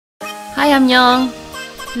Hi, I'm Young.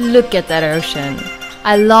 Look at that ocean.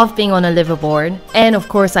 I love being on a liveaboard, and of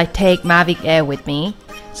course I take Mavic Air with me.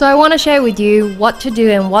 So I want to share with you what to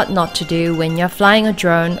do and what not to do when you're flying a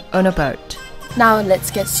drone on a boat. Now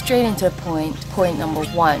let's get straight into the point number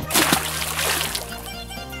 1.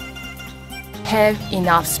 Have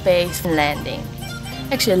enough space for landing.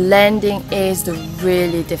 Actually, landing is the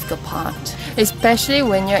really difficult part, especially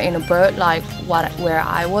when you're in a boat like where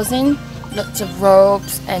I was in. Lots of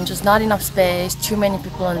ropes and just not enough space, too many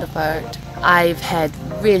people on the boat. I've had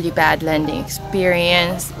really bad landing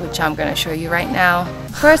experience, which I'm gonna show you right now.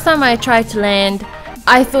 First time I tried to land,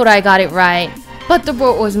 I thought I got it right, but the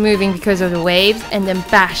boat was moving because of the waves, and then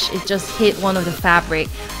bash, it just hit one of the fabric.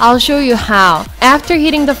 I'll show you how. After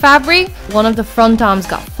hitting the fabric, one of the front arms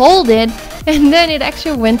got folded, and then it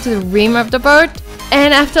actually went to the rim of the boat.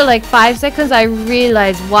 And after like 5 seconds, I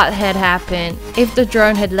realized what had happened. If the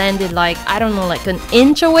drone had landed like, I don't know, like an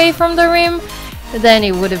inch away from the rim, then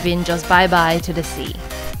it would have been just bye-bye to the sea.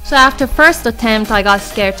 So after first attempt, I got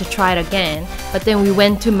scared to try it again, but then we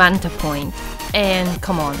went to Manta Point. And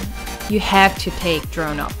come on, you have to take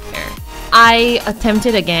drone up there. I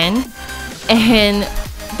attempted again, and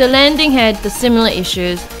the landing had the similar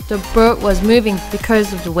issues. The boat was moving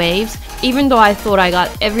because of the waves. Even though I thought I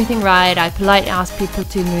got everything right, I politely asked people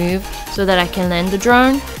to move so that I can land the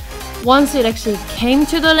drone. Once it actually came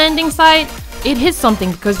to the landing site, it hit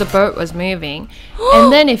something because the boat was moving.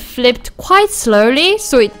 And then it flipped quite slowly,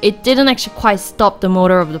 so it didn't actually quite stop the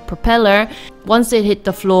motor of the propeller. Once it hit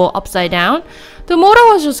the floor upside down, the motor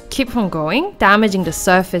was just keep on going, damaging the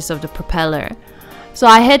surface of the propeller. So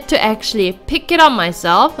I had to actually pick it up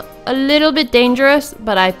myself. A little bit dangerous,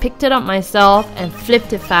 but I picked it up myself and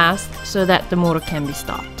flipped it fast so that the motor can be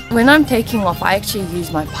stopped. When I'm taking off, I actually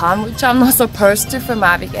use my palm, which I'm not supposed to for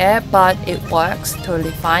Mavic Air, but it works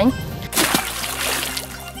totally fine.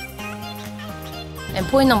 And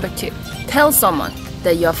point number 2, tell someone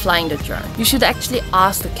that you're flying the drone. You should actually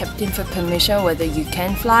ask the captain for permission whether you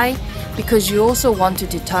can fly, because you also want to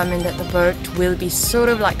determine that the boat will be sort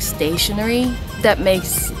of like stationary. That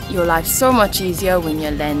makes your life so much easier when you're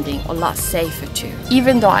landing, a lot safer too.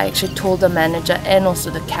 Even though I actually told the manager and also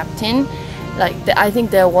the captain, I think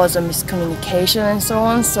there was a miscommunication and so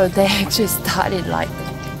on, so they actually started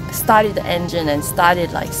the engine and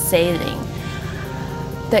started like sailing.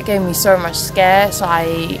 That gave me so much scare, so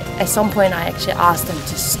at some point I actually asked them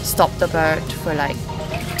to stop the boat for like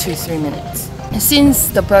 2-3 minutes. Since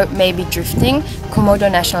the boat may be drifting, Komodo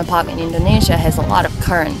National Park in Indonesia has a lot of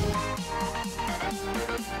current.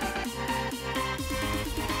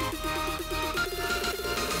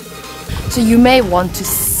 So you may want to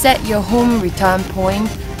set your home return point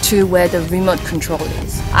to where the remote control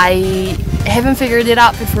is. I haven't figured it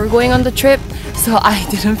out before going on the trip, so I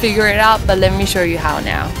didn't figure it out, but let me show you how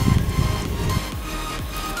now.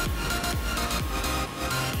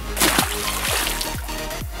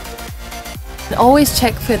 Always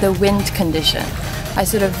check for the wind condition. I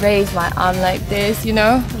sort of raise my arm like this, you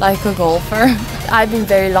know, like a golfer. I've been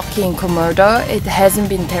very lucky in Komodo. It hasn't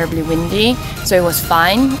been terribly windy, so it was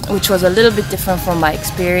fine, which was a little bit different from my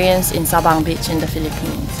experience in Sabang Beach in the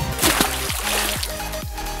Philippines.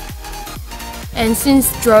 And since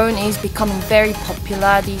drone is becoming very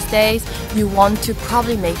popular these days, you want to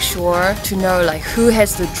probably make sure to know like who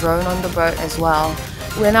has the drone on the boat as well.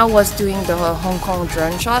 When I was doing the Hong Kong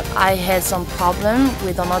drone shot, I had some problem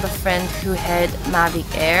with another friend who had Mavic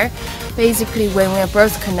Air. Basically, when we were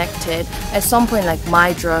both connected, at some point like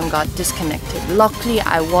my drone got disconnected. Luckily,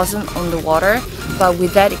 I wasn't on the water, but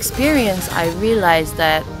with that experience, I realized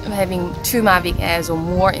that having 2 Mavic Airs or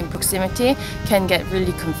more in proximity can get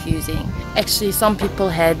really confusing. Actually, some people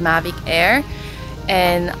had Mavic Air,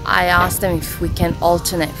 and I asked them if we can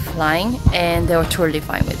alternate flying, and they were totally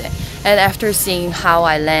fine with it. And after seeing how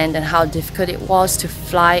I land and how difficult it was to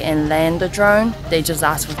fly and land the drone, they just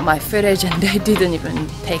asked for my footage and they didn't even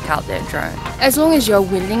take out their drone. As long as you're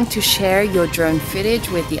willing to share your drone footage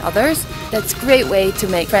with the others, that's a great way to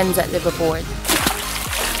make friends at liveaboard.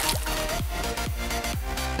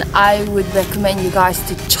 I would recommend you guys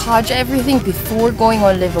to charge everything before going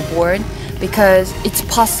on liveaboard, because it's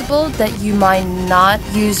possible that you might not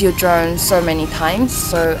use your drone so many times.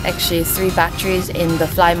 So actually 3 batteries in the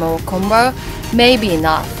fly mode combo may be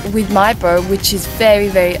enough. With my boat, which is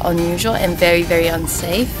very unusual and very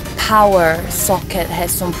unsafe, power socket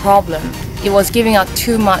has some problem. It was giving out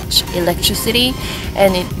too much electricity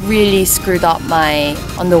and it really screwed up my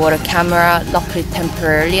underwater camera, luckily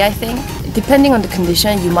temporarily I think. Depending on the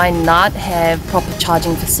condition, you might not have proper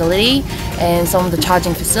charging facility, and some of the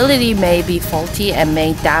charging facility may be faulty and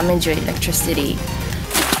may damage your electricity.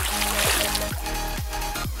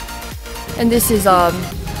 And this is a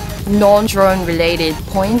non-drone related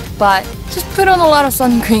point, but just put on a lot of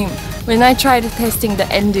sun cream. When I tried testing the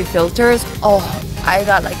ND filters, oh, I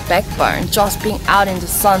got like backburn just being out in the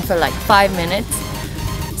sun for like 5 minutes.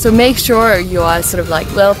 So make sure you are sort of like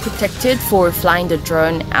well protected for flying the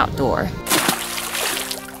drone outdoor.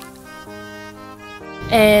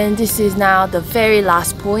 And this is now the very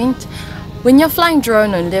last point. When you're flying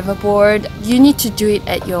drone on liveaboard, you need to do it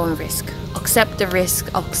at your own risk. Accept the risk,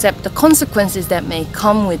 accept the consequences that may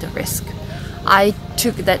come with the risk. I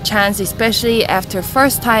took that chance, especially after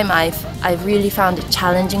first time I really found it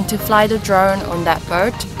challenging to fly the drone on that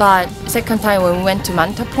bird. But second time when we went to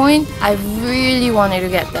Manta Point, I really wanted to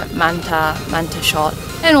get that manta shot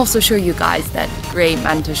and also show you guys that great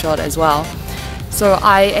manta shot as well. So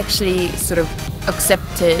I actually sort of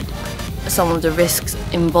accepted some of the risks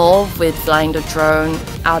involved with flying the drone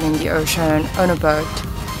out in the ocean on a boat.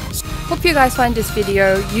 Hope you guys find this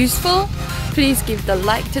video useful. Please give the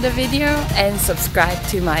like to the video and subscribe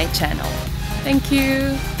to my channel. Thank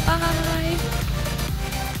you. Bye.